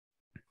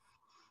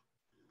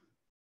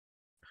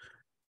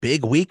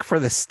big week for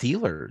the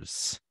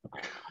Steelers.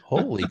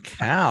 Holy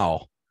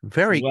cow.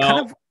 Very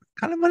Well,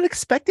 kind of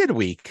unexpected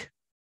week.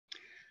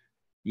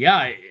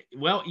 yeah.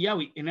 Well, yeah.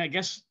 And I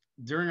guess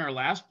during our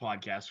last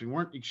podcast, we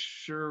weren't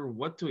sure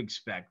what to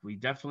expect. We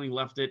definitely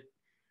left it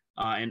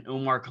in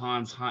Omar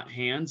Khan's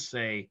hands.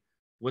 Say,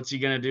 what's he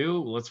going to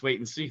do? Let's wait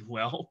and see.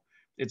 Well,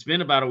 it's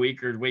been about a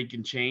week or week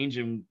and change,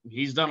 and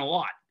he's done a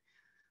lot.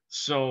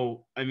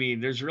 So, I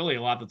mean, there's really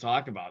a lot to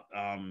talk about.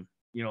 A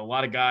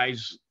lot of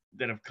guys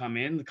that have come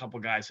in, a couple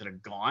guys that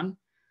have gone.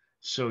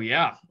 So,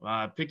 yeah,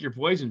 pick your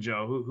poison,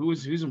 Joe.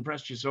 Who's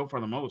impressed you so far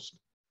the most?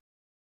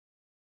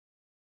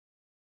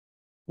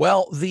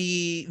 Well,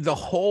 the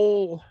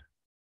whole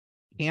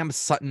Cam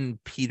Sutton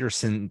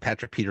Peterson,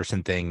 Patrick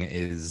Peterson thing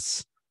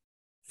is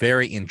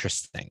very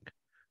interesting.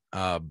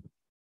 Um,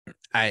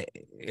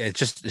 it's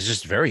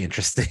just very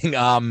interesting.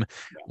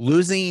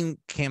 Losing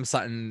Cam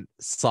Sutton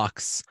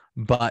sucks,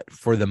 but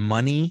for the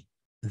money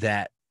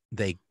that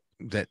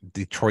that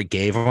Detroit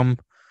gave him,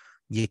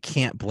 you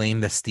can't blame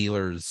the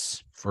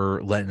Steelers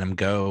for letting him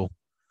go.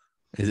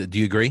 Do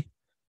you agree?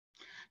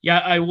 Yeah,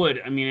 I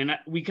would. I mean, and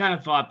we kind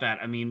of thought that.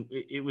 I mean,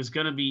 it was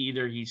going to be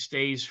either he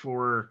stays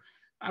for,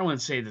 I don't want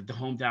to say that the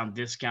hometown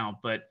discount,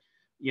 but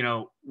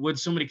would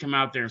somebody come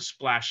out there and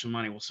splash some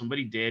money? Well,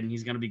 somebody did, and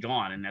he's going to be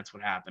gone, and that's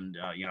what happened.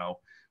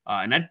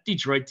 And that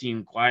Detroit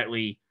team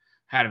quietly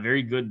had a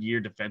very good year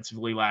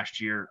defensively last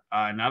year.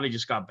 Now they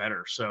just got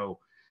better, so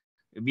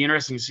it'd be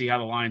interesting to see how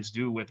the Lions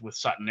do with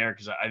Sutton there,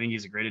 because I think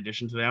he's a great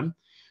addition to them.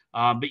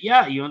 But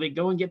yeah, they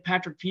go and get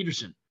Patrick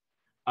Peterson,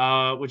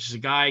 which is a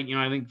guy,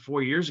 I think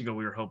 4 years ago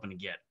we were hoping to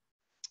get.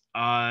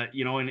 And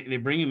they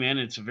bring him in.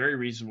 It's a very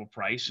reasonable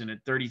price, and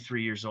at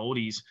 33 years old,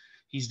 he's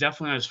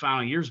definitely on his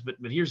final years. But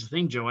here's the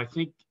thing, Joe. I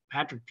think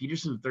Patrick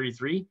Peterson at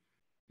 33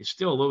 is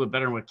still a little bit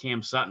better than what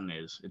Cam Sutton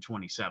is at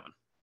 27,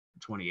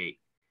 28.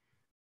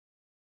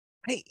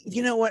 Hey,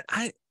 you know what?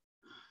 I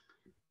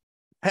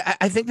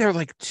think they're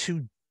like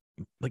two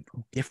like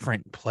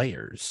different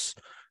players.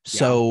 Yeah.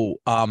 So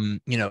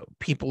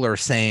people are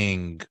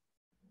saying,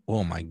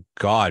 oh my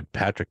God,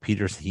 Patrick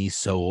Peters, he's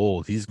so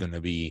old. He's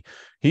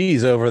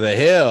over the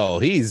hill.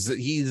 He's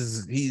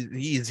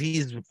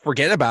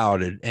forget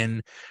about it.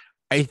 And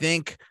I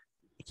think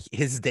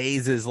his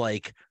days is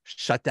like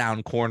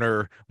shutdown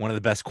corner, one of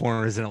the best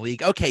corners in the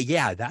league. Okay,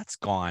 yeah, that's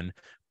gone.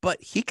 But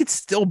he could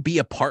still be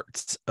a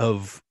part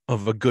of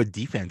a good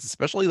defense,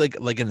 especially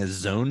like in a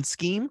zone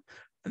scheme.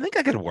 I think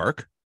that could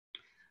work.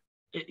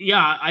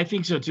 Yeah, I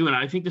think so too. And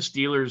I think the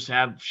Steelers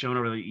have shown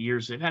over the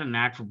years they've had a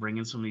knack for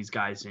bringing some of these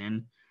guys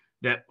in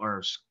that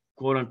are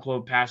quote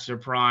unquote past their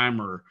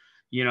prime or,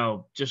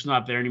 just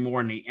not there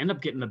anymore. And they end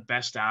up getting the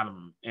best out of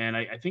them. And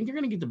I think they're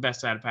going to get the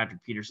best out of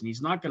Patrick Peterson.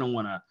 He's not going to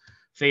want to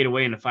fade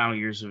away in the final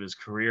years of his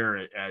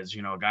career as,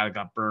 a guy that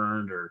got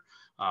burned or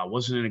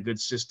wasn't in a good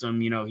system.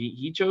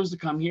 He chose to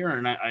come here.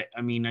 And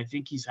I mean, I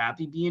think he's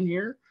happy being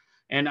here.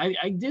 And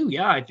I do.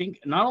 Yeah, I think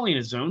not only in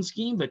his zone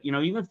scheme, but,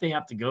 even if they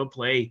have to go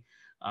play,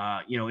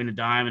 in a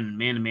dime and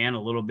man-to-man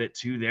a little bit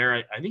too there.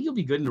 I think he'll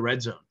be good in the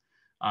red zone.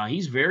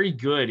 He's very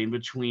good in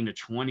between the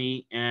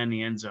 20 and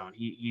the end zone.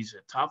 He's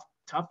a tough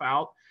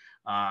out.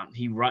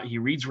 He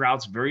reads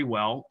routes very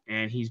well,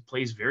 and he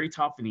plays very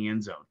tough in the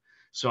end zone.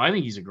 So I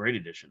think he's a great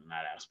addition in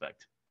that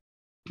aspect.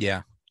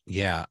 Yeah.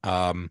 Yeah.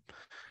 And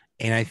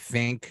I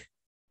think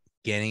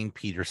getting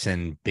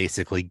Peterson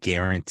basically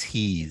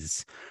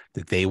guarantees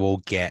that they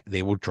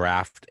will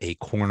draft a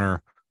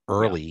corner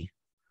early. Yeah.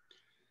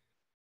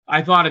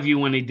 I thought of you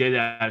when they did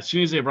that. As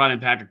soon as they brought in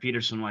Patrick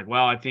Peterson, I'm like,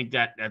 well, I think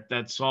that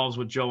solves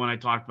what Joe and I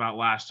talked about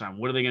last time.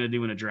 What are they going to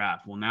do in a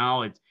draft? Well,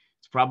 now it's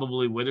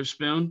probably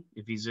Witherspoon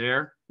if he's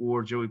there,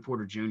 or Joey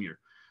Porter Jr.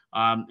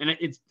 I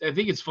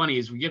think it's funny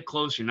as we get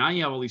closer. Now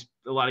you have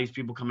a lot of these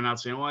people coming out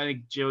saying, "Oh, I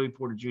think Joey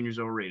Porter Jr. is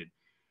overrated."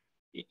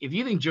 If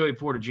you think Joey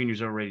Porter Jr.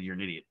 is overrated, you're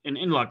an idiot. And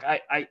look,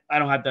 I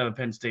don't have to have a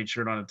Penn State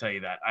shirt on to tell you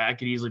that. I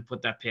could easily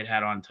put that Pitt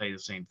hat on and tell you the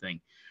same thing.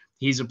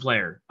 He's a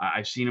player.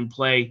 I've seen him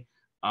play.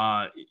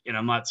 And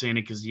I'm not saying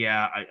it because,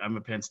 I'm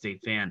a Penn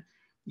State fan.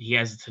 He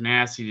has the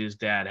tenacity that his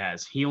dad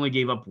has. He only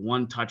gave up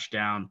one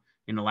touchdown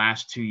in the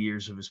last 2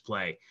 years of his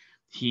play.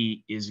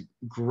 He is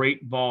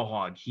great ball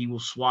hog. He will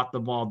swat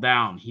the ball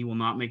down. He will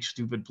not make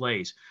stupid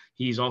plays.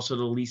 He's also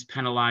the least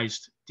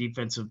penalized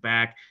defensive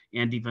back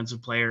and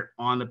defensive player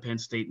on the Penn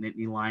State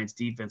Nittany Lions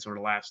defense over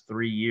the last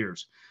 3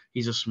 years.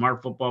 He's a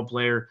smart football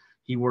player.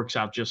 He works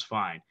out just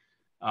fine.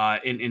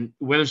 And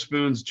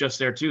Witherspoon's just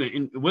there too.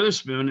 And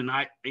Witherspoon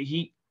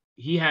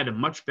he had a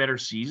much better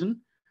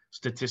season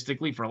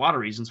statistically for a lot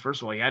of reasons.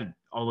 First of all, he had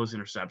all those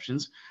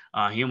interceptions.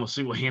 He almost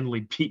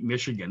single-handedly beat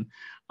Michigan.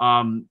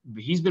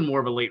 He's been more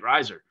of a late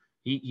riser.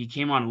 He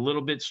came on a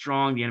little bit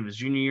strong the end of his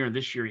junior year, and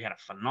this year he had a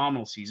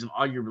phenomenal season,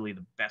 arguably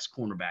the best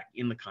cornerback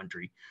in the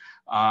country,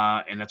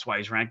 and that's why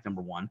he's ranked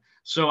number one.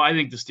 So I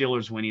think the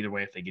Steelers win either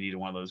way if they get either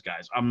one of those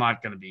guys. I'm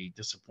not going to be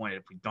disappointed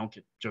if we don't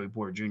get Joey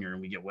Porter Jr.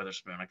 and we get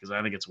Witherspoon, because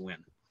I think it's a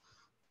win.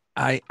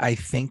 I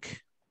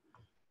think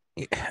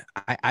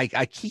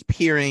I keep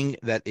hearing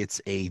that it's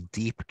a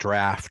deep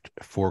draft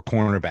for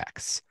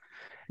cornerbacks.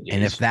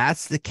 And if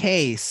that's the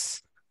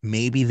case,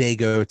 maybe they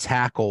go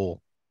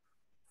tackle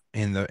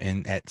in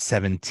at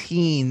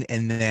 17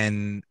 and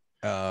then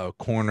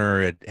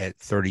corner at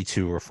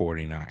 32 or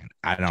 49.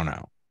 I don't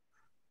know.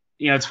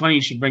 Yeah, it's funny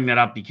you should bring that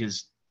up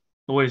because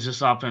boy, does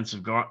this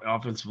offensive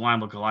line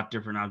look a lot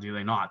different now, do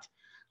they not?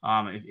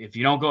 If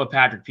you don't go with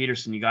Patrick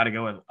Peterson, you got to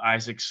go with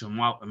Isaac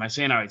Sumalo. Am I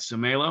saying all right?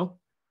 Sumalo?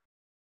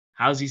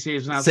 How does he say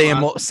his last name?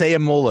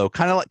 Sayamolo,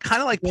 kind of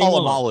like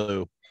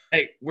Polamalu.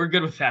 Hey, we're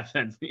good with that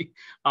then.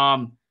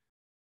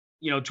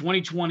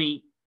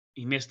 2020,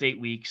 he missed 8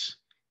 weeks.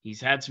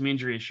 He's had some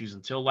injury issues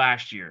until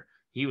last year.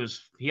 He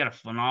had a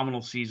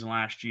phenomenal season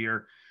last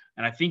year.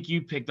 And I think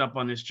you picked up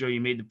on this, Joe.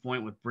 You made the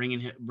point with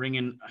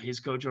bringing his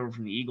coach over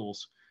from the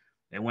Eagles.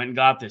 They went and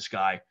got this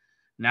guy.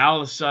 Now,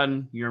 all of a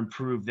sudden, you're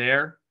improved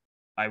there.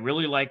 I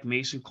really like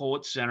Mason Cole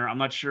at center. I'm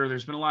not sure.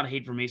 There's been a lot of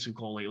hate for Mason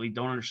Cole lately.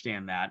 Don't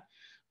understand that.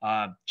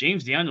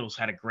 James Daniels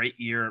had a great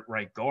year at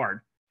right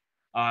guard.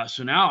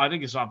 So now I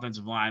think his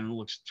offensive line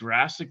looks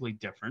drastically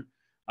different.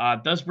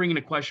 Does bring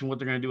into question what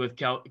they're going to do with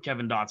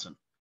Kevin Dotson.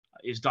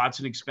 Is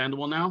Dotson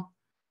expendable now?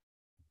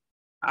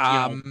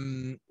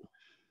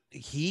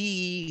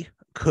 He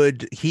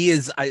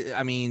is.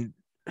 I mean,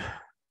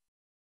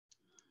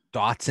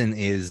 Dotson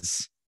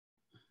is,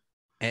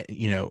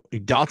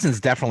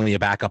 Dotson's definitely a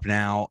backup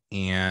now,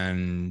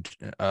 and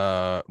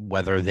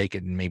whether they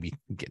could maybe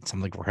get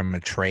something for him in a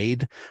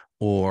trade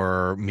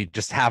or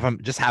just have him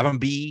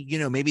be,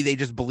 maybe they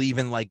just believe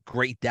in like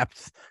great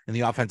depth in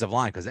the offensive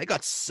line because they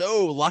got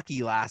so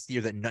lucky last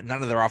year that none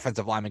of their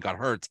offensive linemen got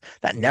hurt.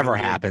 That never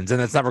happens,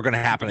 and it's never going to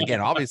happen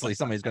again. Obviously,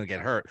 somebody's going to get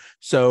hurt.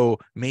 So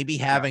maybe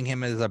having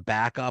him as a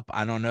backup,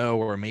 I don't know,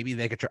 or maybe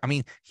they could. I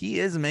mean,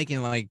 he is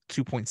making like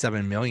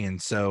 $2.7 million,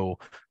 so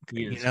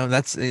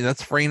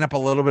that's freeing up a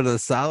little bit of the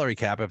salary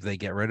cap if they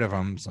get rid of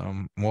him.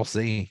 So we'll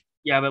see.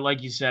 Yeah, but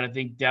like you said, I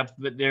think depth,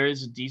 but there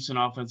is a decent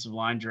offensive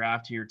line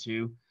draft here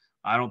too.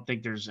 I don't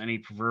think there's any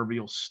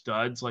proverbial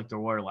studs like there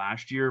were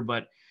last year,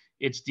 but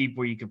it's deep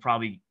where you could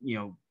probably,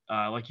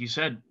 like you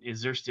said,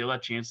 is there still a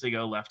chance they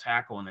go left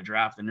tackle in the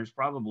draft? And there's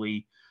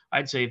probably,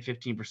 I'd say, a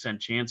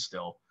 15% chance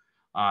still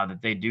that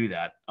they do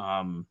that.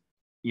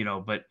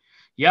 But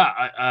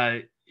yeah,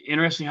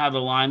 interesting how the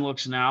line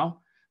looks now.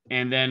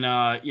 And then,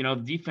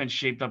 the defense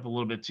shaped up a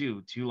little bit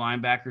too. 2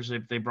 linebackers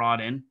that they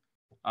brought in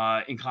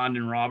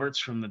Condon Roberts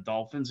from the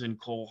Dolphins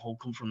and Cole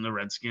Holcomb from the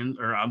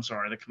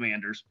the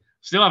Commanders.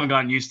 Still haven't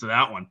gotten used to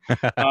that one.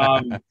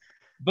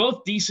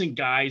 Both decent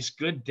guys,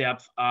 good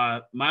depth.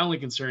 My only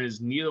concern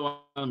is neither one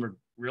of them are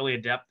really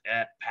adept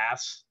at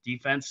pass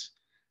defense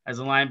as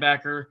a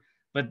linebacker,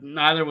 but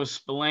neither was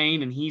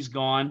Spillane, and he's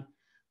gone.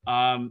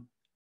 Still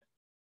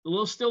a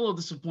little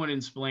disappointed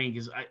in Spillane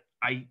because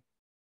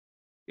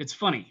it's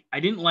funny.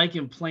 I didn't like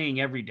him playing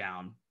every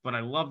down, but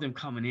I loved him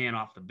coming in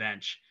off the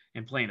bench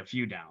and playing a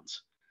few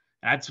downs.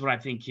 That's what I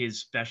think his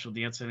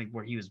specialty. That's I think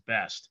where he was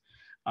best.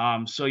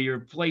 So you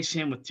replace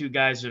him with 2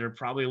 guys that are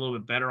probably a little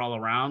bit better all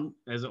around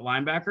as a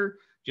linebacker,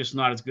 just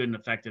not as good and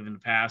effective in the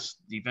pass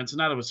defense. And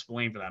neither was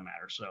Spillane for that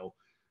matter. So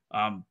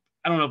I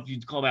don't know if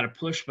you'd call that a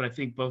push, but I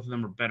think both of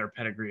them are better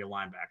pedigree of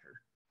linebacker.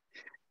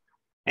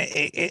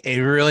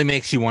 It really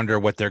makes you wonder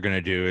what they're going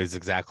to do. Is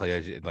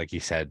exactly like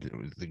you said.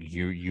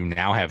 You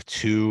now have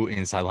 2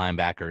 inside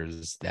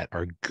linebackers that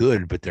are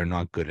good, but they're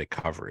not good at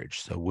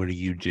coverage. So what do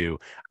you do?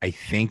 I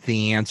think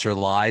the answer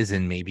lies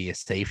in maybe a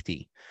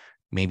safety.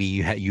 Maybe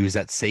you use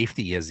that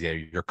safety as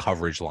your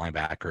coverage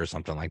linebacker or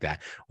something like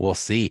that. We'll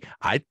see.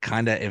 I'd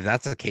if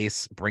that's the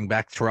case, bring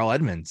back Terrell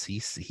Edmonds.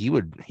 He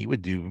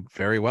would do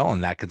very well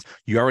in that because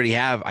you already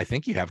have. I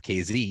think you have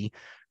KZ.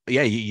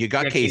 Yeah, you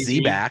got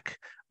KZ back.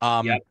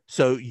 Yep.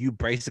 So you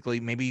basically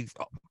maybe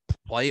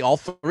play all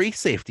 3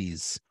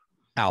 safeties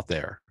out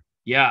there.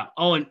 Yeah.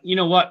 Oh, and you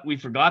know what? We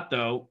forgot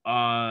though.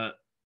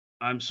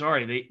 I'm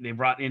sorry. They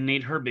brought in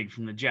Nate Herbig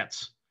from the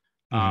Jets.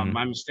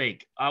 My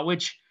mistake.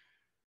 Which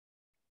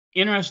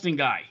interesting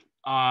guy.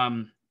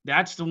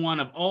 That's the one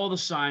of all the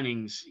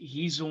signings.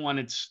 He's the one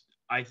that's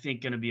I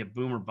think going to be a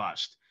boomer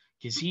bust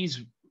because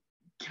he's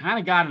kind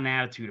of got an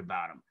attitude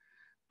about him.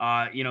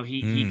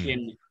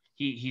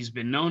 He's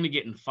been known to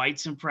get in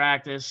fights in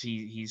practice.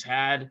 He's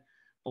had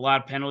a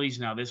lot of penalties.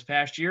 Now this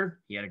past year,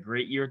 he had a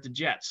great year at the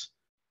Jets.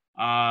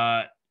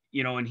 And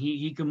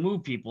he can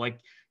move people. Like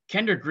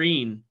Kendrick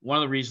Green, one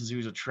of the reasons he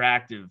was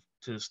attractive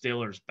to the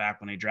Steelers back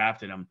when they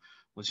drafted him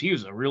was he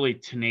was a really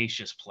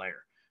tenacious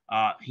player.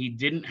 He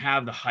didn't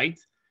have the height,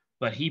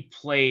 but he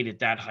played at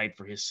that height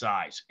for his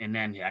size. And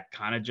then that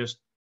kind of just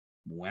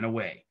went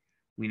away.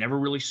 We never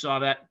really saw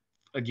that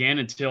again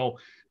until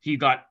he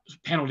got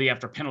penalty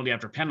after penalty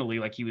after penalty,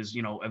 like he was,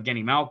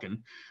 Evgeny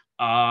Malkin.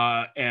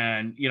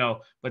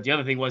 But the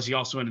other thing was he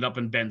also ended up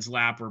in Ben's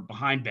lap or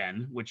behind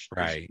Ben, which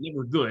is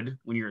never good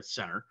when you're at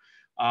center.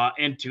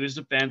 And to his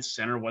defense,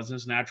 center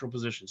wasn't his natural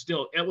position.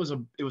 Still, it was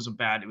a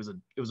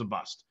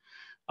bust.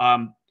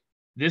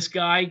 This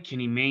guy, can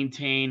he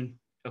maintain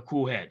a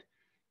cool head?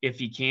 If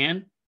he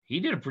can, he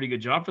did a pretty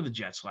good job for the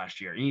Jets last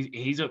year.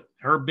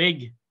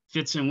 Herbig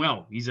fits in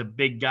well. He's a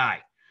big guy.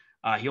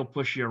 He'll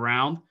push you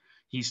around.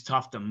 He's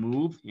tough to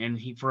move, and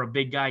for a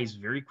big guy, he's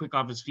very quick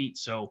off his feet.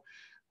 So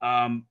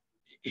Um,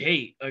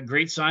 hey, a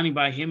great signing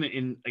by him.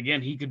 And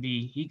again, he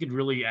could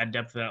really add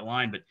depth to that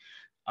line. But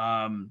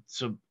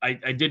so I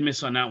did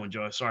miss on that one,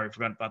 Joe. Sorry, I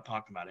forgot about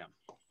talking about him.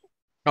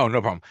 Oh,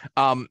 no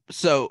problem.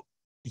 So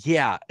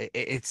yeah,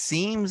 it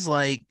seems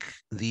like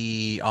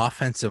the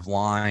offensive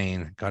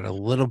line got a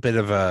little bit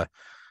of a,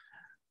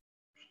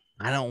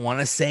 I don't want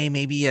to say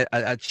maybe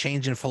a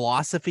change in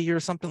philosophy or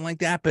something like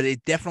that, but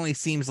it definitely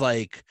seems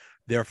like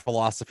their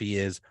philosophy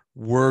is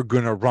we're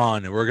gonna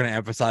run and we're gonna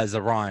emphasize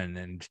the run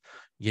and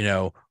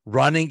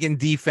running in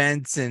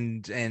defense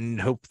and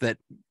hope that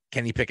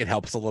Kenny Pickett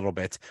helps a little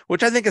bit,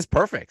 which I think is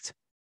perfect.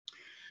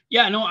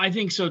 Yeah, no, I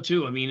think so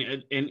too. I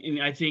mean,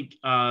 and I think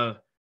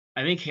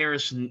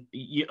Harrison,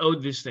 you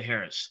owed this to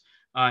Harris.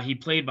 He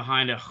played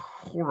behind a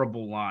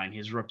horrible line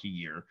his rookie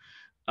year.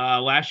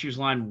 Last year's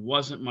line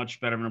wasn't much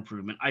better of an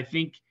improvement. I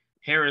think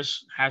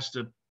Harris has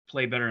to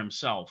play better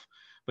himself,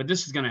 but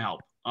this is going to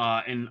help.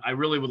 And I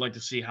really would like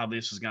to see how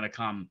this is going to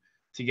come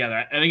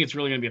together. I think it's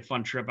really going to be a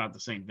fun trip out to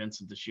St.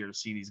 Vincent this year to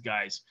see these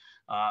guys,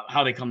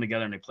 how they come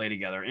together and they play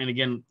together. And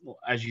again,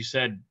 as you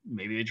said,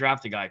 maybe they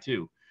draft a guy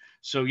too.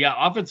 So yeah,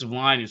 offensive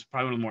line is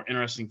probably one of the more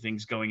interesting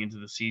things going into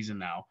the season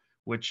now,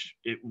 which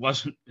it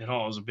wasn't at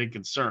all. It was a big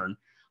concern.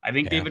 I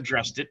think Yeah. they've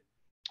addressed it.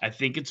 I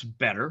think it's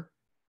better.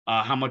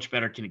 How much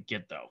better can it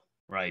get though?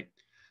 Right.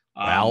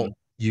 Well,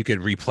 you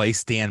could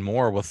replace Dan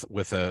Moore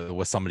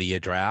with somebody you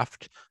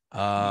draft. You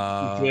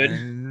could.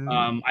 And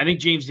I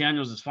think James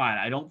Daniels is fine.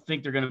 I don't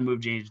think they're going to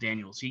move James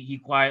Daniels. He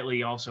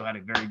quietly also had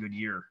a very good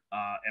year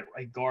at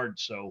right guard.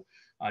 So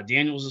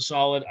Daniels is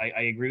solid.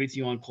 I agree with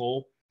you on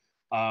Cole.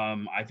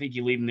 I think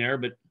you leave him there,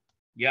 but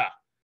yeah,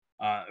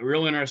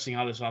 real interesting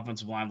how this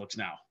offensive line looks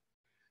now.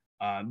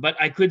 But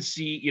I could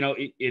see,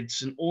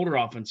 it's an older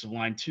offensive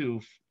line too,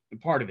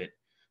 part of it.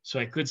 So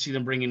I could see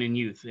them bringing in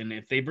youth, and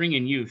if they bring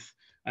in youth,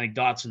 I think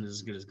Dotson is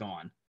as good as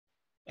gone.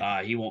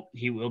 He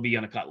will be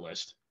on a cut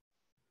list.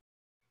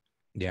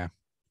 yeah,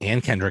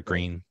 and Kendrick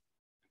Green.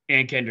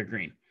 And Kendrick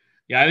Green.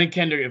 Yeah, I think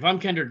if I'm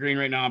Kendrick Green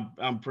right now,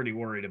 I'm pretty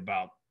worried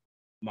about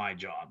my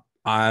job.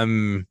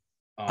 I'm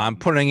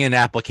putting in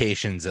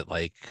applications at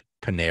like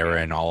Panera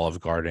Yeah. and Olive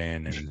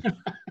Garden and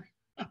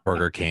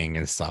Burger King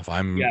and stuff.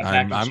 Yeah,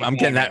 back in I'm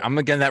getting that. Chicago. I'm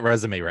getting that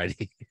resume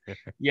ready.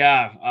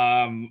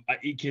 Yeah,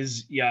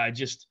 because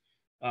just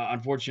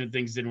unfortunate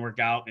things didn't work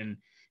out, and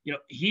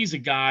he's a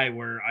guy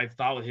where I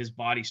thought with his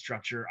body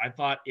structure, I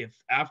thought if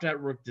after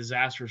that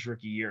disastrous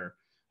rookie year,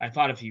 I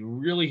thought if he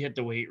really hit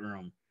the weight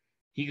room,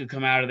 he could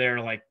come out of there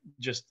like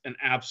just an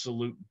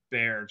absolute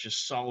bear,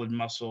 just solid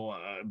muscle.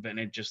 But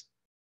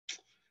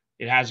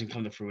it hasn't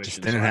come to fruition. Just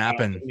So didn't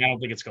happen. I don't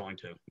think it's going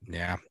to.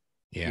 Yeah,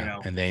 You yeah,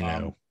 know, and they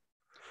know.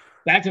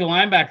 Back to the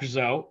linebackers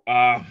though.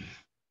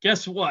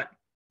 Guess what?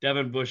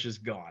 Devin Bush is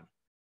gone.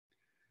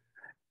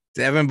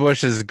 Devin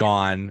Bush is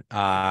gone.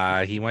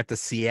 He went to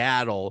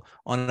Seattle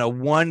on a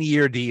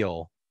 1-year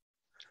deal.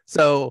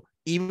 So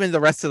even the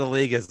rest of the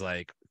league is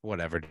like,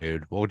 whatever,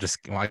 dude.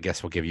 I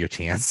guess we'll give you a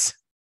chance.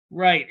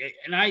 Right.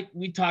 And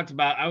we talked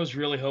about, I was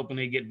really hoping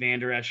they'd get Van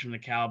Der Esch from the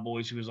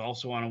Cowboys, who was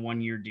also on a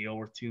 1-year deal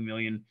worth $2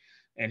 million.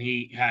 And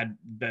he had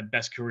the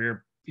best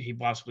career he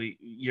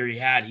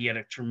had. He had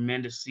a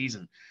tremendous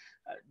season.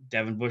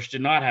 Devin Bush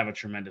did not have a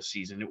tremendous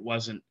season. It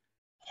wasn't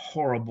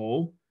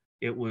horrible.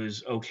 It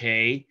was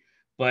okay.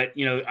 But,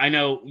 I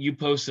know you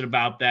posted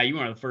about that. You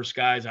were one of the first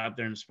guys out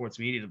there in the sports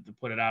media to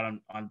put it out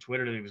on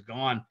Twitter that he was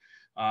gone.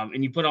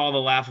 And you put all the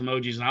laugh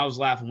emojis, and I was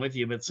laughing with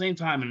you. But at the same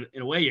time,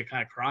 in a way, you're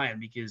kind of crying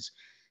because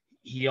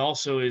he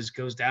also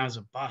goes down as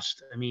a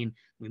bust. I mean,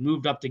 we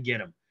moved up to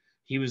get him.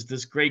 He was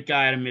this great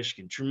guy out of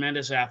Michigan,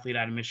 tremendous athlete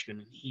out of Michigan.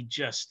 And he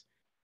just,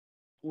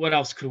 what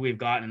else could we have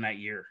gotten in that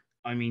year?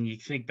 I mean, you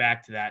think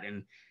back to that,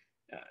 and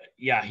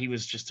yeah, he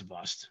was just a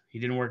bust. He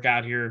didn't work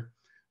out here.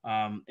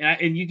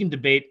 And you can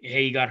debate,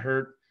 hey, he got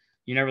hurt,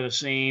 you're never the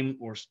same.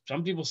 Or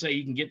some people say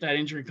you can get that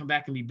injury and come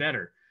back and be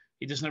better.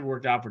 It just never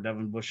worked out for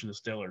Devin Bush and the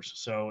Steelers.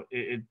 So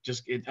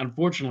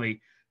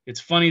unfortunately, it's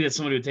funny that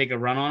somebody would take a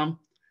run on him.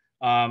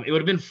 It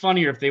would have been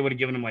funnier if they would have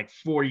given him like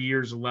 4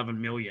 years,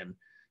 11 million,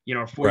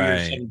 or 4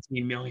 years,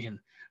 17 million.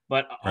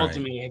 But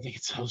ultimately, I think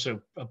it's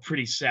also a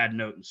pretty sad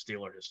note in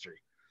Steeler history.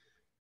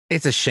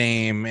 It's a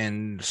shame,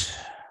 and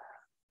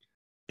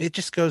it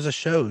just goes to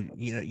show,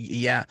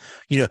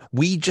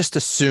 we just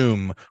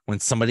assume when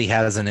somebody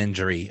has an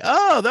injury,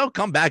 oh, they'll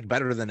come back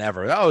better than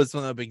ever. Oh, it's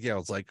no big deal.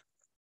 It's like,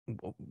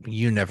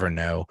 you never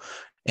know.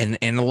 And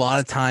a lot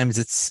of times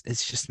it's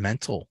just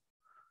mental.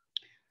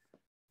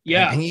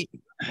 Yeah. And it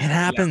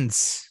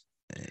happens.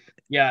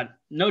 Yeah,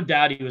 no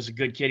doubt he was a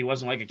good kid. He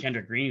wasn't like a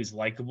Kendrick Green. He was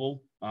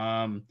likable.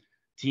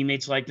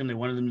 Teammates liked him. They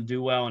wanted him to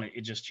do well. And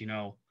it just,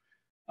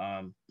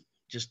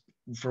 just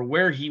for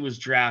where he was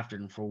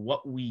drafted and for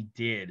what we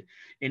did.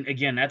 And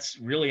again, that's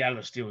really out of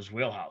the Steelers'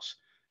 wheelhouse.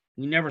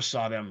 We never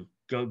saw them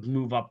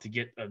move up to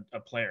get a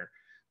player.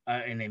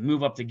 And they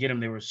move up to get him.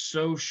 They were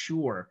so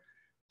sure.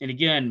 And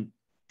again,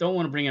 don't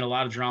want to bring in a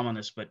lot of drama on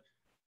this, but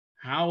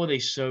how are they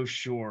so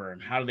sure?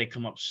 And how do they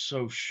come up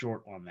so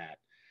short on that?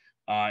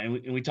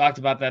 And we talked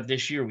about that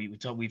this year.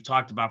 We've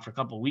talked about for a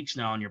couple of weeks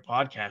now on your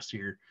podcast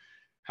here.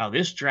 how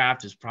this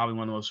draft is probably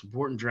one of the most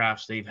important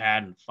drafts they've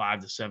had in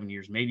 5 to 7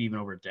 years, maybe even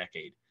over a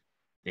decade.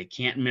 They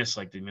can't miss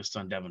like they missed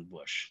on Devin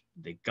Bush.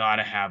 They got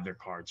to have their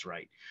cards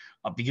right.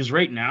 Because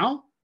right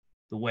now,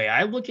 the way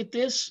I look at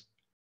this,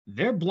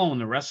 they're blowing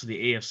the rest of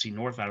the AFC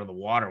North out of the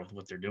water with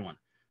what they're doing.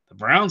 The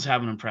Browns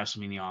haven't impressed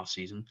me in the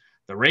offseason.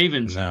 The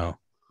Ravens, No.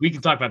 we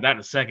can talk about that in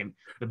a second.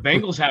 The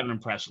Bengals haven't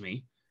impressed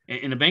me.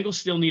 And the Bengals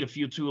still need a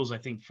few tools, I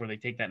think, before they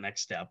take that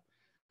next step.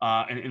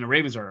 And the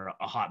Ravens are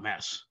a hot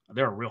mess.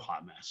 They're a real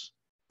hot mess.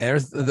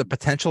 There's the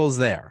potential is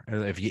there.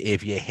 If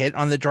you hit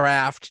on the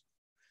draft,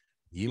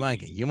 you might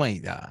take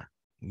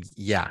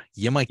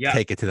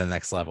it to the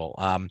next level.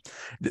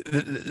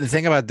 The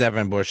thing about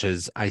Devin Bush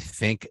is I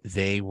think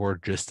they were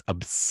just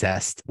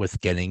obsessed with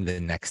getting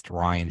the next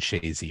Ryan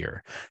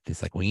Shazier.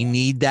 It's like, we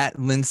need that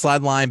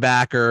inside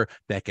linebacker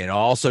that can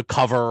also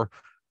cover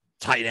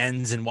tight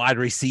ends and wide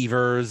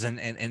receivers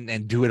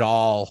and do it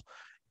all.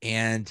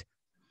 And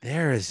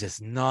there is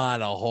just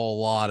not a whole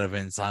lot of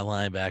inside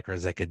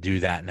linebackers that could do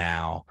that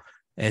now.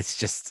 It's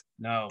just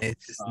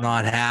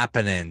not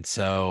happening.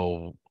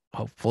 So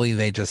hopefully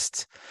they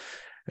just,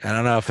 I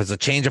don't know if it's a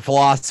change of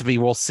philosophy.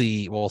 We'll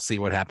see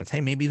what happens. Hey,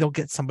 maybe they'll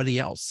get somebody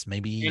else.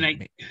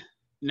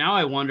 Now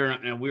I wonder,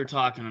 and we were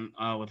talking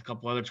with a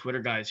couple other Twitter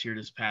guys here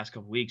this past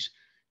couple weeks.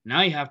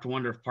 Now you have to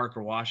wonder if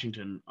Parker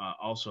Washington,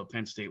 also a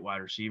Penn State wide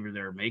receiver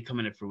there, may come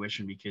into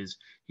fruition, because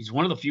he's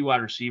one of the few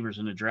wide receivers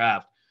in the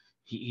draft.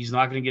 He's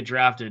not going to get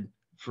drafted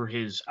for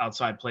his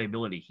outside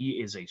playability.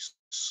 He is a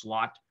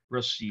slot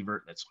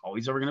receiver. That's all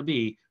he's ever going to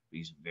be.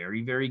 He's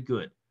very, very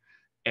good.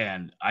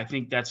 And I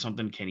think that's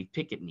something Kenny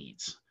Pickett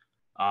needs.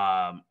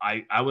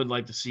 I would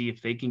like to see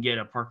if they can get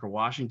a Parker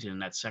Washington in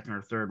that second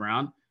or third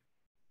round.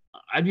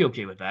 I'd be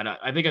okay with that.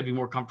 I think I'd be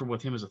more comfortable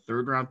with him as a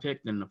third round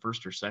pick than the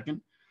first or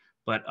second.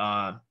 But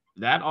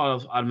that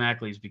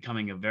automatically is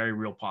becoming a very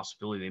real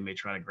possibility. They may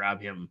try to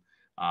grab him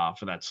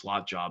for that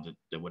slot job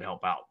that would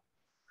help out,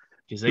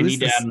 because they need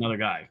to add another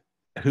guy.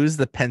 Who's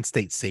the Penn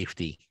State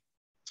safety?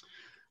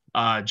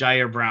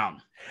 Jair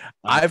Brown.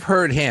 I've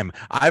heard him.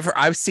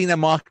 I've seen a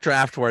mock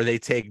draft where they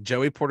take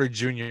Joey Porter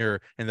Jr.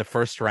 in the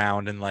first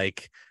round and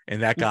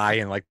that guy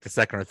in like the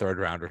second or third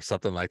round or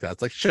something like that.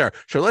 It's like, sure.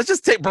 Let's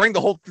just bring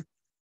the whole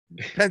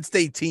Penn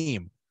State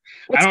team.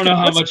 I don't know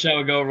how much that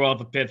would go over with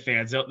the Pitt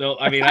fans.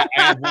 I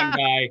have one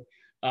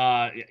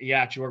guy. He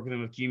actually worked with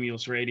him with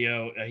Cumulus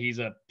Radio. He's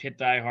a Pitt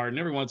diehard, and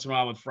every once in a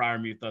while with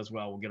Freiermuth as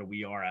well, we'll get a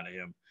 "we are" out of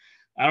him.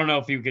 I don't know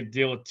if he could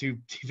deal with two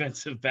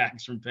defensive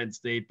backs from Penn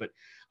State, but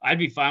I'd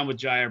be fine with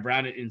Jair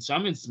Brown. In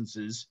some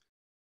instances,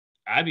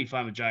 I'd be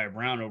fine with Jair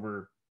Brown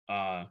over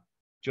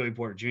Joey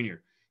Porter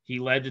Jr. He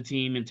led the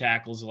team in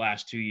tackles the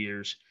last 2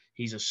 years.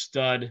 He's a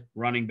stud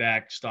running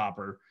back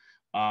stopper,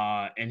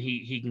 and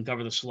he can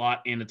cover the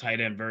slot and the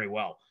tight end very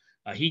well.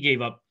 He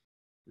gave up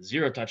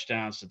 0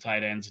 touchdowns to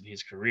tight ends in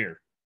his career.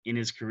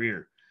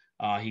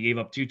 He gave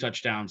up 2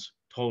 touchdowns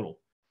total.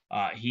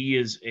 He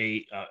is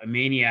a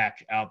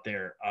maniac out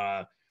there.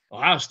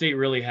 Ohio State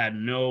really had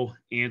no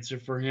answer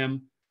for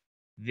him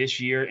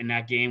this year in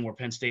that game where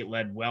Penn State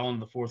led well in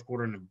the fourth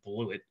quarter and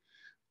blew it.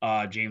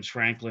 James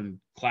Franklin,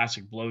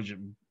 classic blow it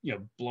out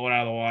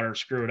of the water,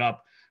 screw it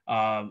up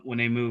when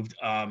they moved.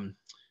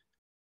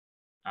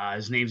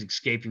 His name's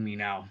escaping me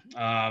now.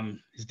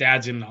 His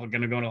dad's going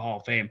to go to the Hall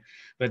of Fame,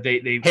 but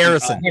they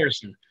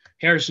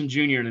Harrison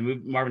Jr. and they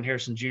moved Marvin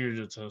Harrison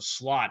Jr. to a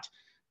slot,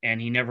 and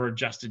he never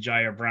adjusted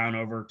Jair Brown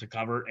over to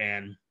cover,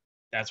 and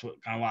that's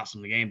what kind of lost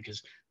him the game,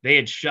 because they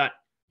had shut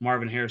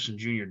Marvin Harrison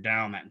Jr.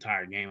 down that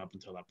entire game up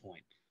until that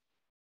point.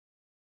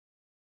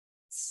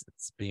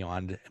 It's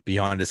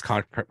beyond his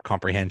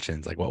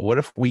comprehensions. Like, what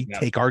if we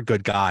take our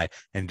good guy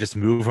and just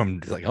move him?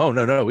 It's like, oh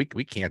no,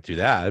 we can't do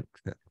that.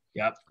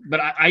 Yeah, but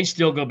I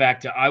still go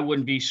back to, I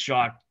wouldn't be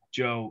shocked,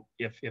 Joe,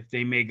 if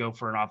they may go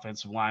for an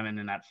offensive lineman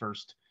in that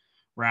first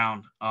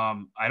round.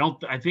 I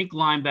think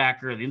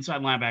the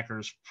inside linebacker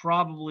is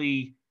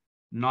probably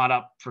not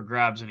up for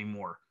grabs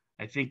anymore.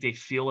 I think they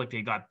feel like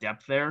they got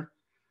depth there,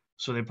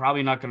 so they're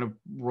probably not going to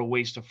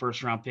waste a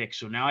first round pick.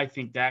 So now I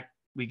think that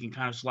we can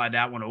kind of slide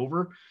that one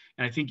over.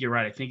 And I think you're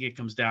right. I think it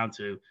comes down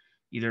to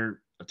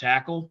either a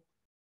tackle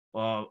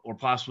or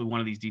possibly one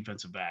of these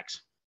defensive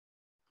backs.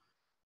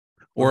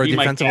 Or a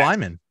defensive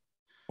lineman.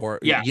 Or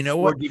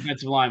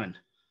defensive lineman.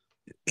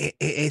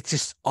 It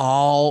just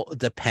all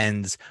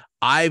depends.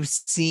 I've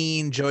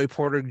seen Joey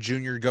Porter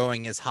Jr.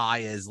 going as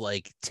high as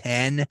like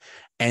 10,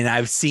 and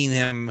I've seen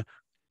him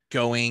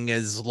going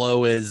as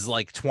low as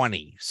like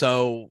 20.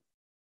 So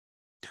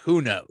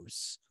who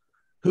knows?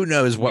 Who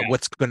knows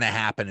what's going to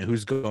happen and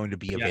who's going to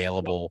be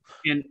available?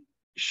 And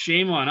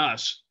shame on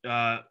us.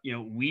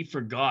 We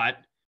forgot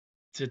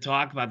to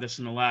talk about this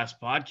in the last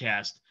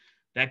podcast.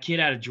 That kid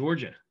out of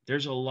Georgia,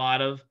 there's a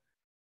lot of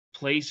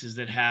places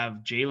that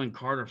have Jalen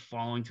Carter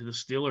falling to the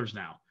Steelers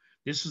now.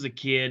 This is a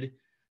kid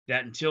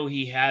that, until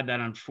he had that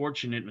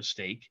unfortunate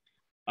mistake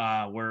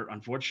where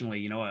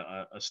unfortunately,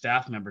 a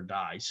staff member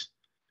dies.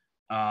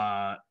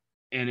 And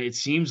it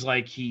seems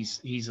like he's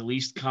at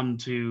least come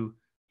to,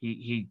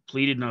 he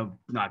pleaded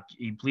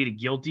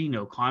guilty,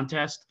 no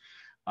contest.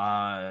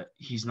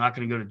 He's not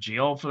going to go to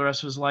jail for the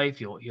rest of his life.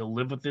 He'll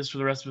live with this for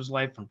the rest of his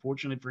life,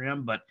 unfortunately for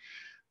him. But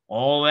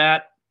all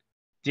that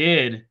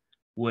did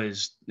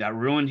was that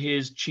ruined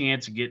his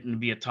chance of getting to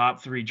be a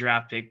top 3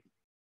 draft pick,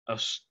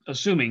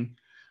 assuming.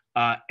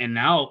 And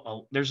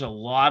now there's a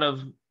lot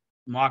of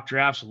mock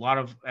drafts, a lot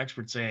of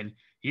experts saying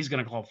he's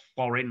going to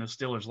fall right in the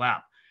Steelers'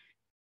 lap.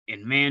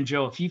 And man,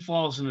 Joe, if he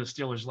falls in the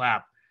Steelers'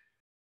 lap,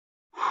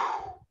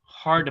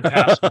 hard to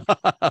pass.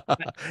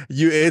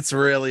 It's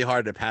really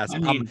hard to pass. I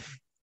mean,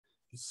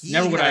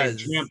 never would I have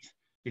dreamt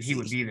that he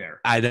would be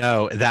there. I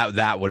know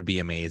that would be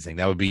amazing.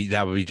 That would be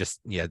just,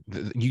 yeah,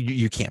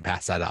 you can't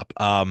pass that up.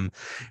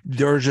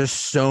 There are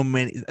just so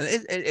many.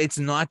 It's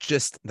not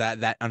just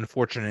that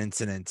unfortunate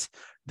incident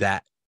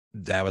that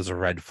was a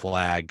red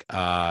flag.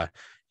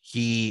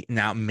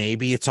 Now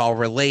maybe it's all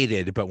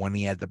related, but when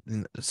he had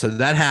so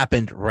that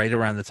happened right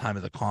around the time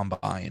of the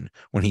combine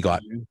when he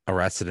got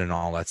arrested and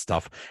all that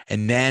stuff,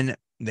 and then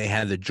they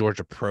had the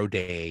Georgia Pro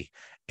Day,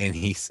 and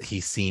he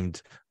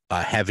seemed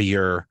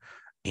heavier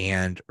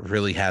and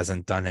really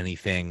hasn't done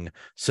anything.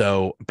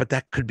 So, but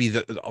that could be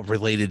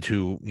related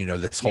to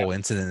this whole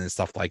incident and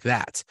stuff like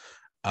that.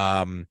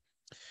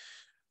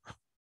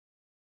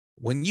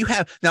 When you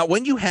have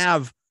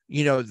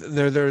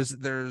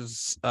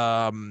there's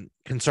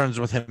concerns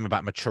with him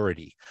about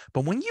maturity,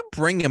 but when you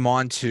bring him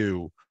on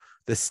to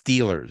the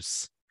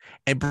Steelers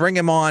and bring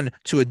him on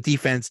to a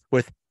defense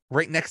with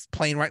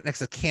playing right next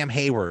to Cam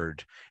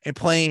Hayward and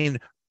playing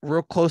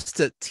real close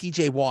to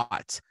TJ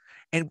Watt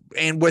and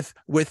with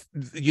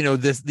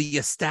the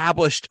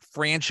established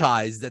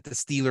franchise that the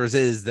Steelers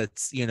is,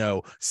 that's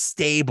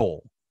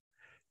stable,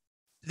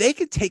 they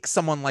could take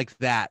someone like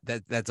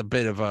that's a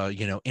bit of a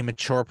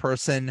immature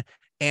person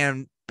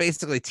and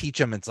basically teach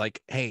them. It's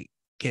like, hey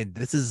kid,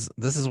 this is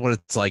what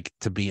it's like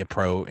to be a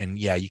pro, and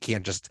yeah,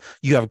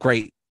 you have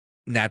great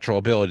natural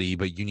ability,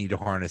 but you need to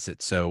harness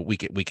it, so we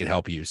could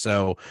help you.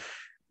 So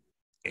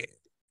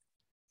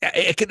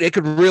it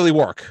could really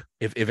work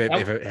if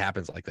it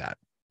happens like that.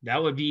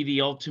 That would be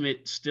the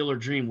ultimate Steeler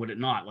dream, would it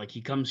not? Like,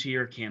 he comes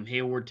here, Cam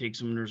Hayward takes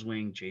him under his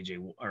wing, TJ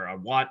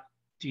Watt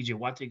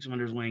takes him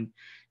under his wing,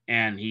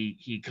 and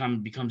he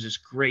becomes this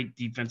great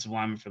defensive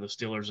lineman for the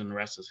Steelers, and the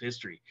rest is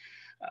history.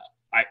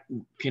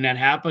 Can that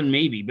happen?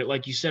 Maybe, but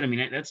like you said, I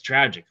mean, that's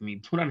tragic. I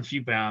mean, put on a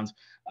few pounds.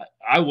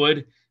 I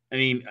would. I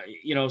mean,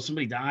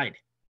 somebody died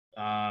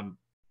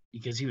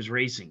because he was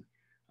racing.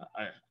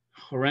 A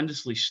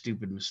horrendously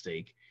stupid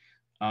mistake,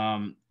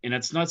 and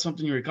that's not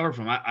something you recover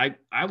from. I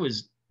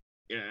was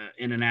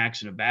in an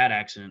accident, a bad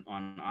accident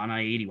on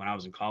I-80 when I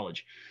was in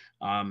college.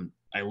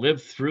 I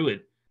lived through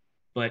it,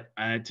 but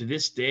to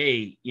this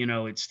day,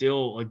 it's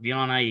still like being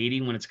on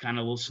I-80 when it's kind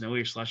of a little snowy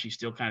or slushy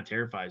still kind of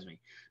terrifies me.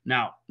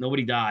 Now,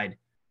 nobody died,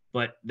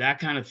 but that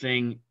kind of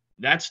thing,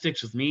 that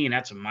sticks with me, and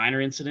that's a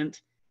minor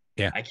incident.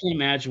 Yeah. I can't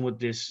imagine what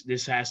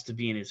this has to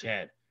be in his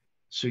head.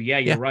 So, yeah,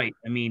 you're right.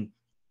 I mean,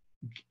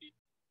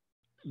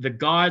 the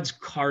gods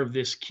carved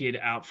this kid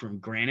out from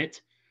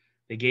granite.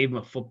 They gave him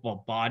a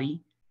football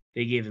body.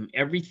 They gave him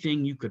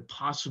everything you could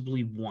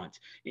possibly want.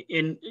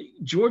 And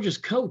Georgia's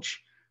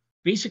coach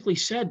basically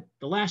said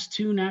the last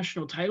 2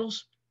 national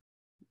titles,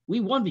 we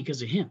won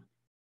because of him.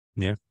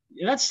 Yeah.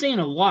 That's saying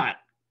a lot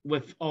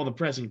with all the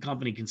present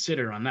company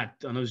considered on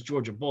those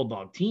Georgia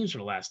Bulldog teams for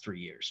the last 3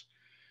 years.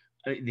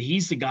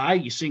 He's the guy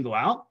you single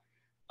out.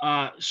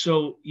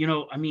 So,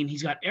 I mean,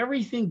 he's got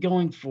everything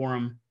going for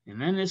him,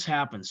 and then this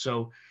happens.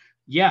 So,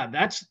 yeah,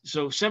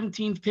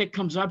 17th pick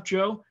comes up,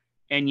 Joe,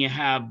 and you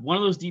have one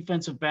of those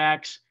defensive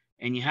backs,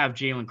 and you have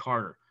Jalen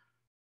Carter.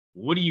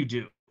 What do you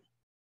do?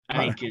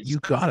 You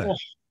gotta.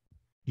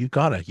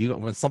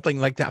 When something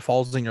like that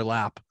falls in your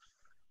lap,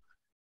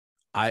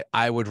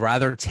 I would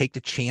rather take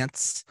the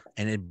chance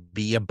and it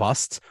be a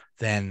bust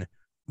than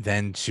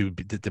to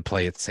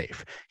play it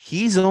safe.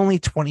 He's only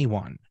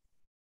 21.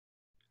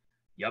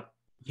 Yep.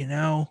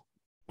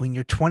 When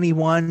you're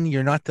 21,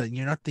 you're not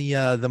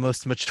the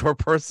most mature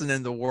person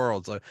in the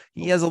world. So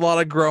he has a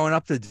lot of growing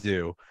up to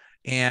do.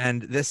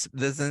 And this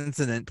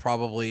incident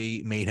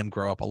probably made him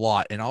grow up a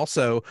lot. And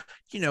also,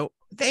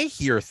 they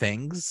hear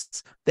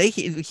things.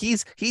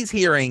 He's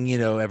hearing,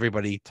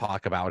 everybody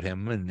talk about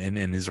him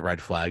and his red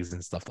flags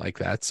and stuff like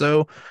that.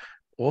 So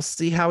we'll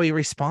see how he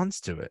responds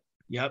to it.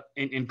 Yep.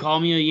 And call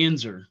me a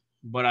yinzer,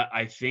 but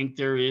I think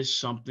there is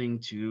something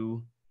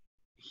to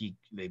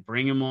they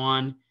bring him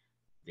on.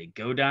 They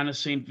go down to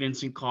St.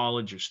 Vincent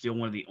College. They're still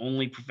one of the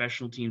only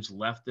professional teams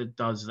left that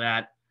does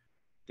that.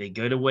 They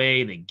get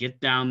away, they get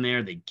down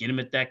there, they get him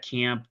at that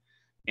camp,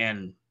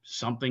 and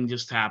something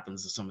just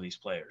happens to some of these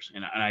players.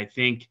 And I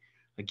think,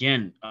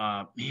 again,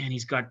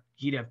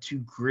 he'd have 2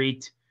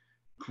 great,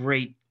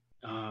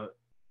 not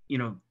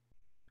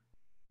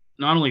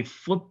only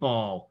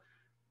football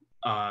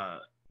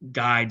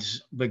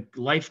guides, but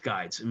life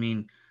guides. I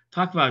mean,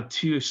 talk about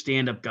 2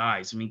 stand-up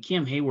guys. I mean,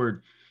 Cam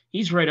Hayward,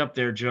 he's right up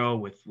there, Joe,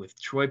 with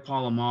Troy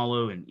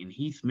Polamalu and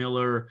Heath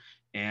Miller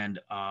and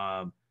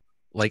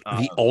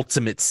the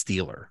ultimate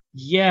Steeler.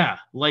 Yeah,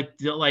 like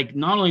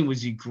not only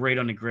was he great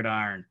on the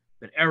gridiron,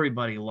 but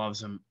everybody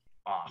loves him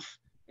off.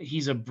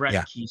 He's a Brett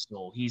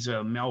Kiesel. He's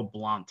a Mel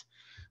Blount.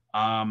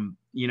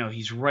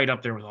 He's right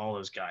up there with all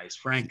those guys.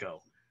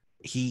 Franco.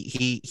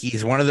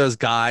 He's one of those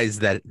guys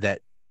that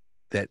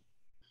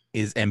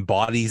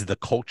embodies the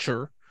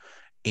culture,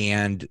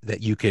 and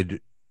that you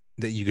could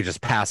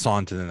just pass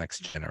on to the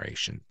next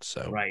generation.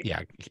 So right.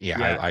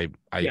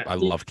 I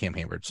love Cam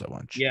Hayward so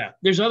much. Yeah,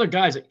 there's other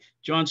guys like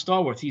John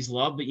Stallworth. He's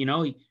loved, but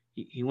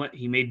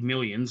he made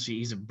millions.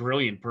 He's a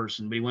brilliant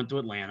person, but he went to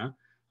Atlanta.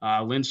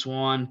 Lynn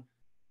Swan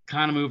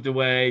kind of moved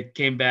away,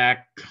 came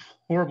back.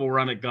 Horrible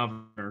run at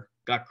Governor,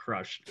 got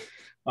crushed.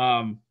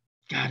 God,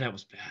 that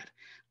was bad.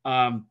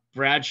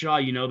 Bradshaw,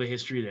 the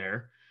history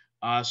there.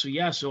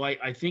 So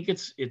I think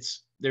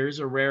there is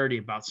a rarity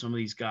about some of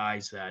these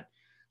guys that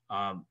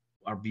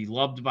are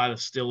beloved by the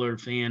Stiller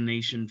fan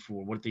nation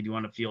for what they do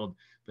on the field,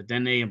 but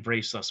then they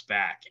embrace us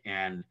back.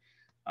 And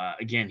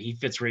again, he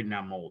fits right in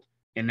that mold.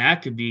 And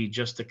that could be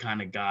just the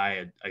kind of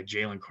guy a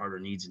Jalen Carter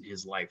needs in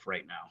his life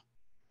right now.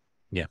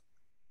 Yeah.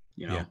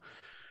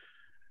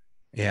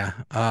 Yeah.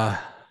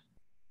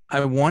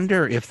 I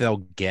wonder if they'll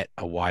get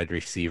a wide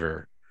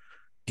receiver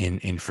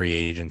in free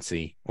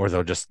agency, or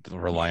they'll just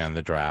rely on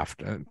the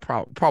draft.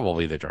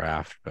 Probably the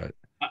draft, but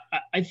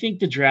I think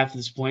the draft at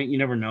this point, you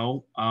never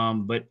know.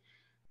 But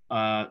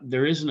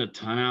there isn't a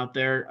ton out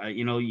there.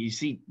 You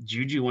see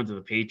Juju went to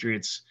the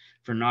Patriots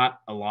for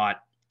not a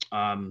lot.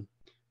 I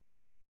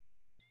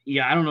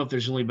don't know if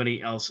there's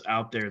anybody else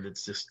out there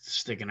that's just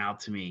sticking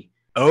out to me.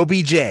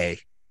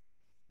 OBJ.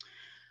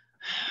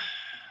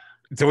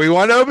 Do we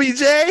want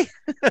OBJ?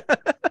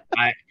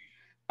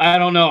 I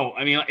don't know.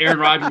 I mean, Aaron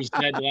Rodgers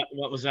said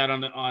what was that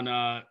on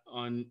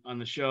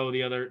the show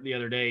the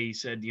other day? He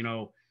said,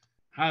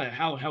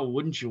 how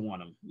wouldn't you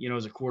want him,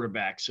 as a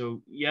quarterback?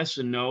 So yes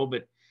and no,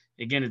 but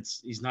again,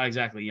 he's not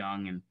exactly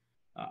young, and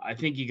I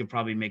think you could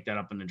probably make that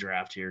up in the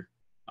draft here.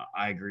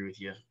 I agree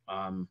with you.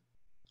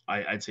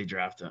 I'd say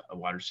draft a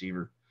wide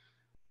receiver.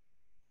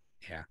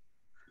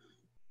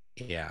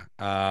 Yeah.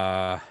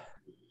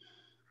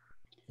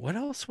 What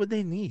else would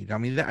they need? I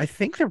mean, I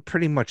think they're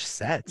pretty much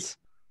set.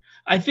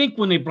 I think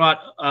when they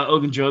brought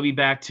Ogunjobi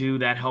back too,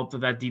 that helped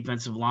with that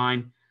defensive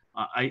line.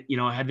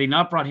 Had they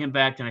not brought him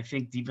back, then I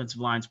think defensive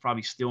line's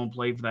probably still in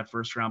play for that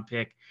first round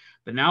pick.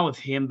 But now with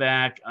him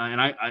back,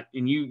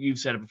 and you've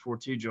said it before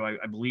too, Joe.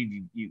 I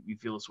believe you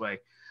feel this way.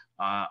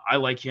 I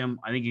like him.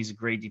 I think he's a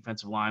great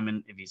defensive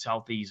lineman. If he's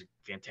healthy, he's a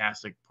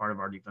fantastic part of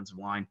our defensive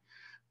line.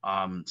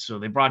 So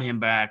they brought him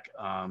back.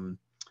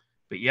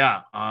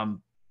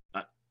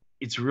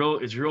 It's real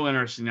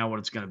interesting now what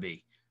it's going to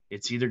be.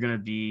 It's either going to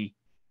be,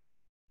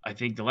 I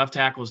think the left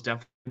tackle is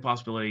definitely a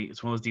possibility.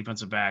 It's one of those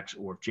defensive backs,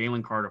 or if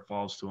Jalen Carter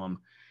falls to him,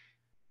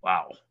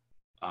 wow.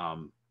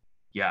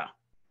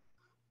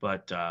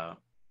 But I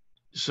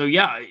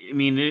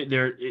mean,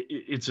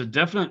 it's a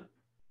definite.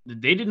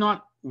 They did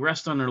not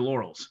rest on their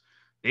laurels.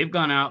 They've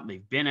gone out.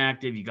 They've been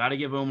active. You got to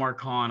give Omar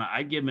Khan.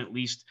 I'd give him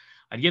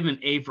an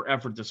A for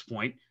effort at this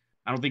point.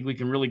 I don't think we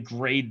can really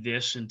grade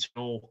this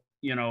until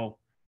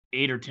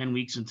 8 or 10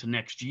 weeks into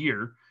next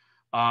year.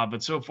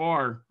 But so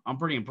far, I'm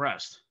pretty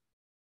impressed.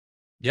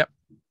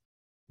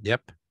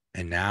 Yep.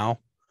 And now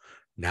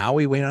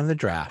we wait on the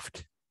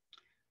draft.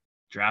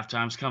 Draft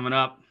time's coming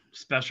up.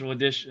 Special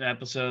edition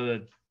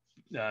episode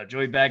of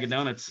Joey Bag of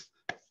Donuts.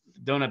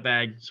 Donut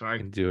bag. Sorry.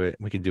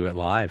 We can do it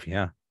live.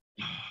 Yeah.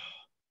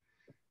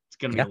 It's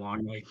going to be a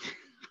long night.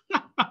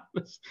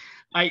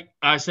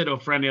 I said to a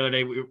friend the other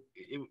day, we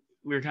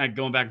were kind of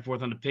going back and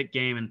forth on the pick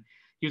game, and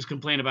he was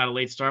complaining about a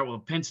late start. Well,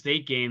 Penn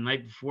State game the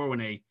night before when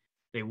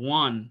they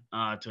won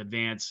to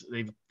advance,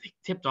 they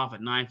tipped off at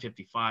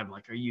 9:55.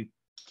 Like, are you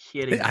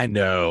kidding? I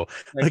know.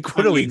 Like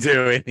what are we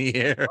doing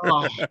here?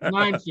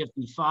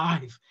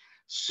 9:55.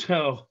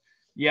 So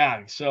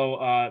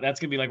that's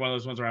gonna be like one of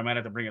those ones where I might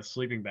have to bring a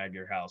sleeping bag to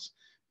your house.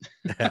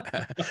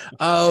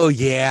 Oh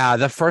yeah,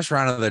 the first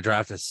round of the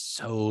draft is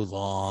so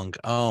long.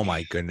 Oh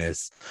my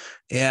goodness.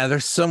 Yeah,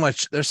 there's so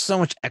much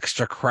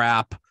extra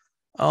crap.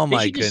 Oh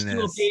my goodness. They should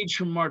just steal a page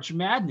from March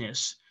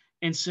Madness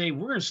and say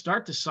we're gonna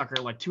start the sucker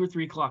at like 2 or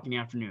 3 o'clock in the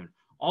afternoon.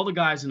 All the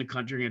guys in the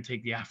country are gonna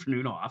take the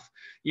afternoon off.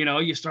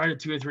 You start at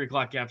 2 or 3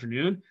 o'clock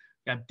afternoon.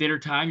 Got dinner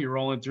time. You're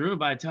rolling through, and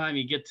by the time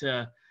you get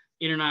to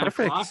 8 or 9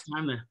 o'clock,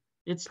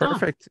 it's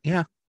perfect.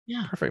 Done.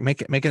 Yeah, perfect.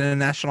 Make it a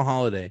national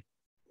holiday.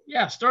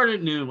 Yeah, start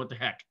at noon. What the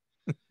heck?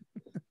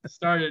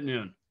 Start at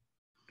noon.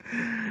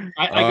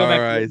 I go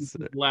back to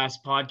the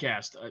last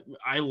podcast.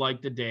 I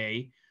like the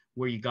day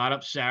where you got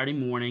up Saturday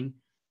morning,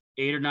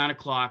 8 or 9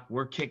 o'clock.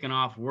 We're kicking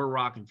off. We're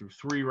rocking through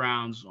 3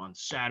 rounds on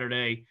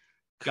Saturday.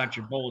 Got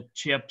your bowl of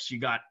chips. You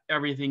got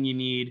everything you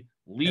need.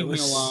 Leave me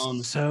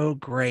alone. So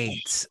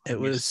great. It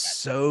was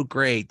so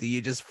great that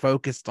you just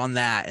focused on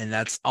that, and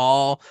that's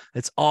all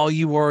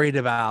you worried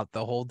about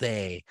the whole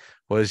day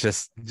was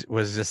just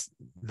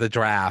the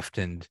draft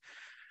and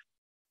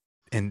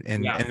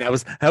that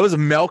was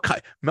Mel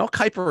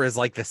Kiper is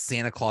like the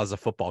Santa Claus of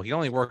football. He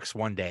only works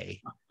one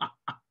day.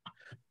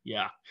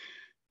 Yeah.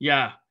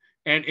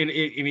 And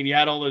you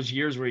had all those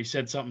years where he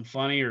said something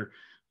funny, or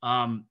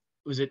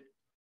was it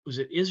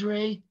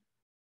Israel?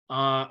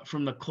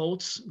 from the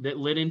Colts that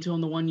lit into him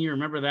the 1 year.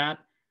 Remember that?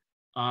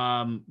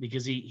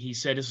 Because he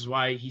said this is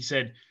why he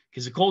said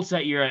because the Colts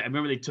that year, I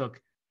remember they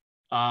took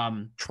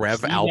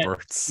Trev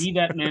Alberts, Steve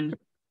Ettman,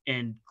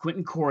 and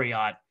Quentin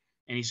Coriat,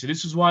 and he said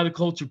this is why the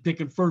Colts are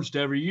picking first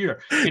every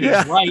year, and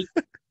he's right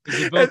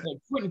because they both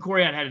Quentin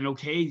Coriat had an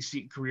okay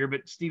career,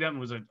 but Steve Ettman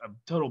was a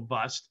total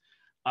bust.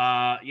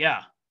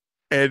 Yeah.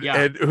 And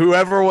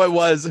whoever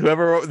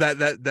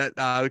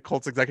that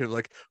Colts executive,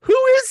 like, who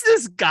is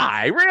this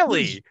guy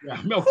really?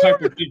 Mel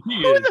Kiper think he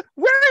is.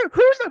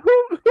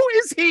 Who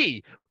is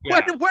he?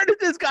 Yeah. Where did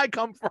this guy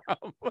come from?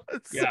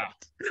 Yeah.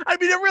 I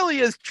mean, it really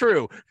is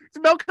true.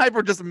 Mel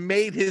Kiper just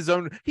made his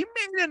own. He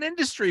made an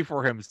industry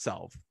for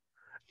himself,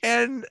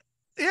 and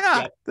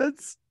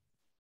that's.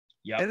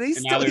 Yeah, and he's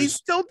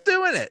still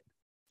doing it.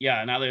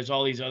 Yeah, now there's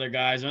all these other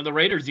guys. And the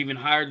Raiders even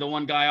hired the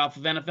one guy off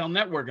of NFL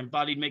Network and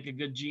thought he'd make a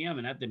good GM,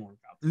 and that didn't work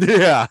out.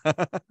 Yeah.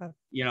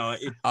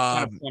 It's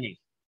kind of funny.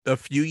 A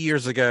few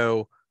years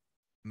ago,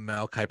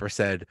 Mel Kiper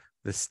said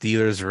the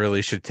Steelers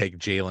really should take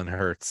Jalen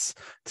Hurts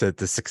to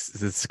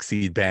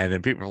succeed, Ben.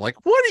 And people were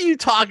like, what are you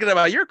talking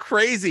about? You're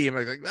crazy. And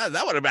I'm like,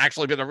 that would have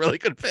actually been a really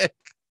good pick.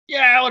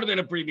 Yeah, that would have been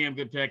a pretty damn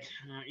good pick.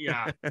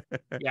 Yeah,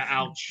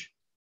 ouch.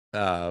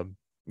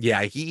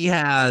 Yeah, he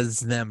has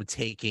them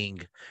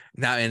taking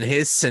now in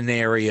his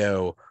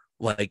scenario,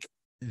 like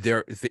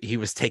he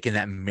was taking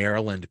that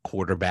Maryland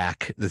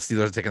quarterback. The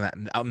Steelers are taking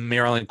that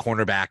Maryland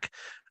cornerback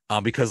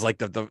because like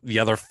the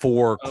other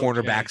four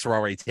cornerbacks were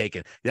already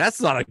taken.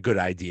 That's not a good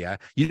idea.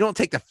 You don't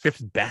take the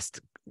fifth best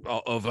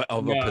of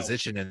a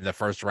position in the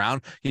first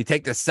round. You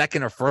take the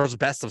second or first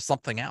best of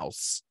something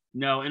else.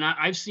 No, and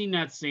I've seen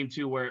that same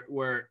too,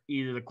 where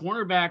either the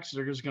cornerbacks,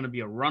 there's going to be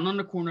a run on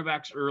the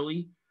cornerbacks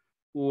early,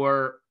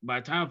 or by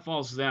the time it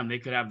falls to them, they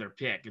could have their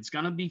pick. It's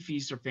going to be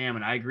feast or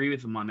famine. I agree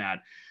with him on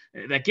that.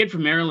 That kid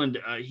from Maryland,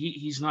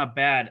 he's not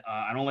bad.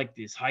 I don't like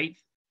his height.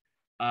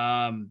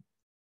 I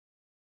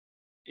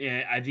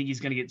think he's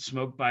going to get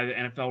smoked by the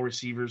NFL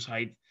receivers'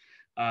 height.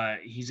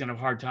 He's going to have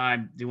a hard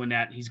time doing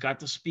that. He's got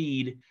the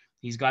speed.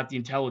 He's got the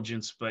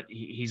intelligence, but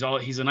he's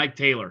an Ike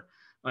Taylor.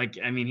 Like,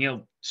 I mean,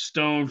 he'll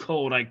stone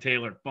cold Ike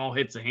Taylor. Ball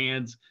hits the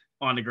hands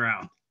on the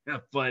ground.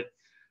 But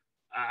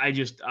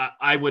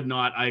I would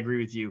not. I agree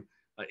with you.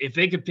 If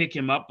they could pick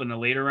him up in the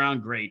later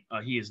round, great.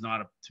 He is not,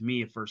 to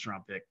me, a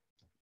first-round pick.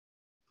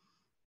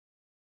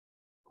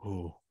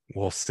 Oh,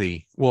 we'll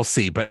see.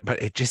 But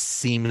it just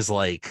seems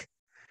like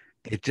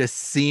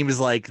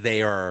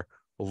they are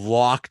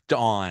locked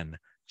on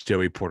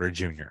Joey Porter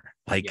Jr.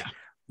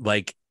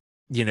 Like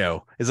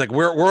it's like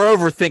we're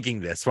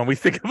overthinking this when we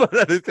think about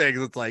other things.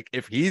 It's like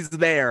if he's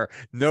there,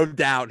 no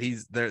doubt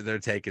they're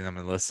taking him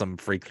unless some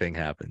freak thing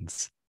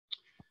happens.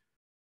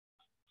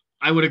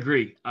 I would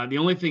agree. The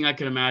only thing I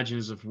can imagine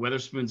is if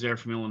Weatherspoon's there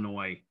from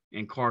Illinois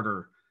and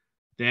Carter,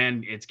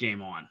 then it's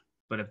game on.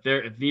 But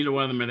if neither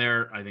one of them are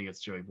there, I think it's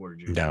Joey Porter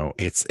Jr. No,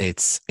 it's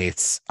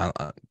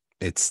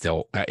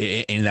still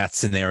in that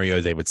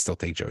scenario they would still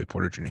take Joey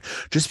Porter Jr.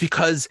 just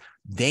because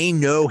they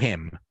know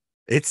him.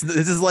 This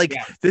is like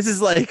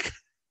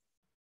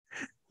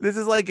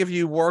if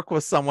you work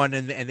with someone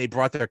and they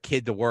brought their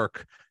kid to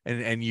work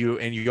and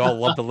you all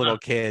love the little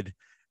kid.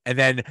 And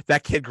then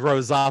that kid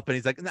grows up and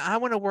he's like, no, I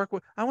want to work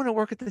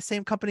at the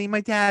same company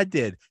my dad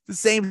did. The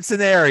same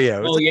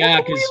scenario. Oh,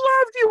 yeah. Because we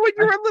loved you when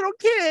you were a little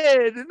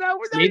kid. And now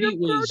you're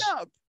grown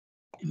up.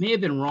 It may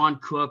have been Ron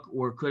Cook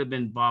or it could have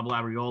been Bob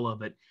Labriola,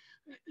 but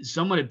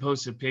someone had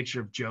posted a picture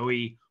of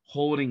Joey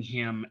holding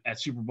him at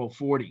Super Bowl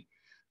 40.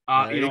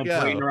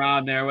 Playing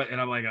around there.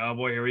 And I'm like, oh,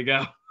 boy, here we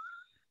go.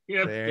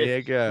 There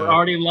you go. We're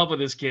already in love with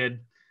this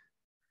kid.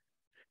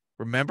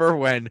 Remember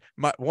when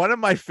one of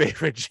my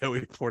favorite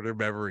Joey Porter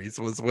memories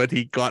was when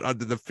he got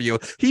onto the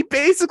field. He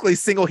basically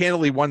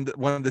single-handedly won the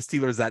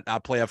Steelers that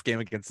playoff game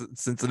against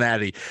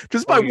Cincinnati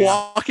just by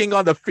walking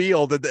on the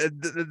field. And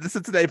the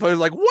Cincinnati players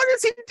were like, what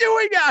is he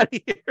doing out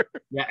here?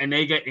 Yeah, and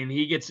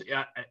he gets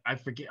I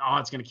forget. Oh,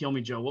 it's gonna kill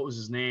me, Joe. What was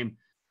his name?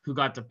 Who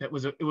got it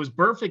was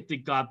Burfict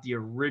that got the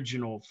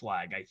original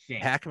flag, I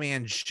think.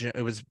 Pac-Man.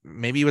 It was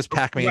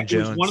Pac-Man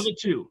Jones. It was one of the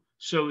two.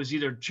 So it was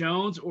either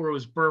Jones or it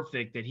was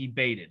Burfict that he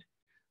baited.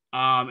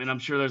 And I'm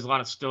sure there's a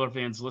lot of Steeler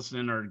fans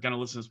listening or going to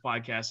listen to this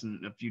podcast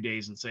in a few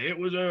days and say, it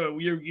was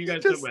you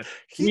guys did with.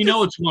 We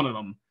know it's one of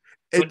them.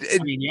 But,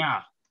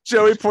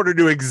 Joey Porter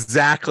knew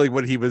exactly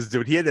what he was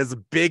doing. He had this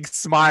big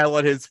smile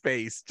on his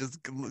face,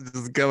 just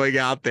going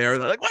out there.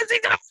 They're like, what's he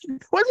doing?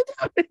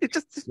 It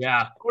just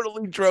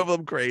totally drove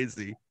him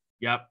crazy.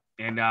 Yep.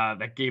 And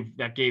that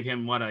gave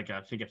him I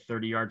think a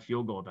 30-yard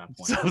field goal at that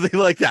point. Something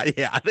like that.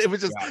 Yeah. It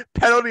was just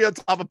penalty on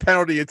top of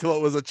penalty until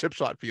it was a chip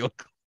shot field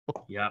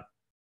goal. Yep.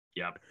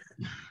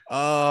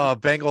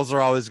 Bengals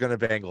are always going to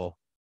bangle.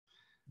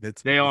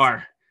 They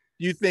are.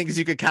 Few things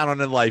you can count on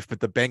in life, but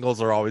the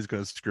Bengals are always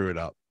going to screw it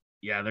up.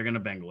 Yeah, they're going to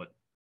bangle it.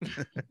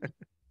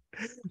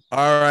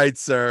 All right,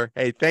 sir.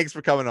 Hey, thanks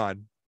for coming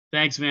on.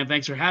 Thanks, man.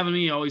 Thanks for having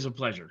me. Always a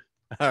pleasure.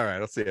 All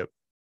right, I'll see you.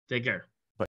 Take care.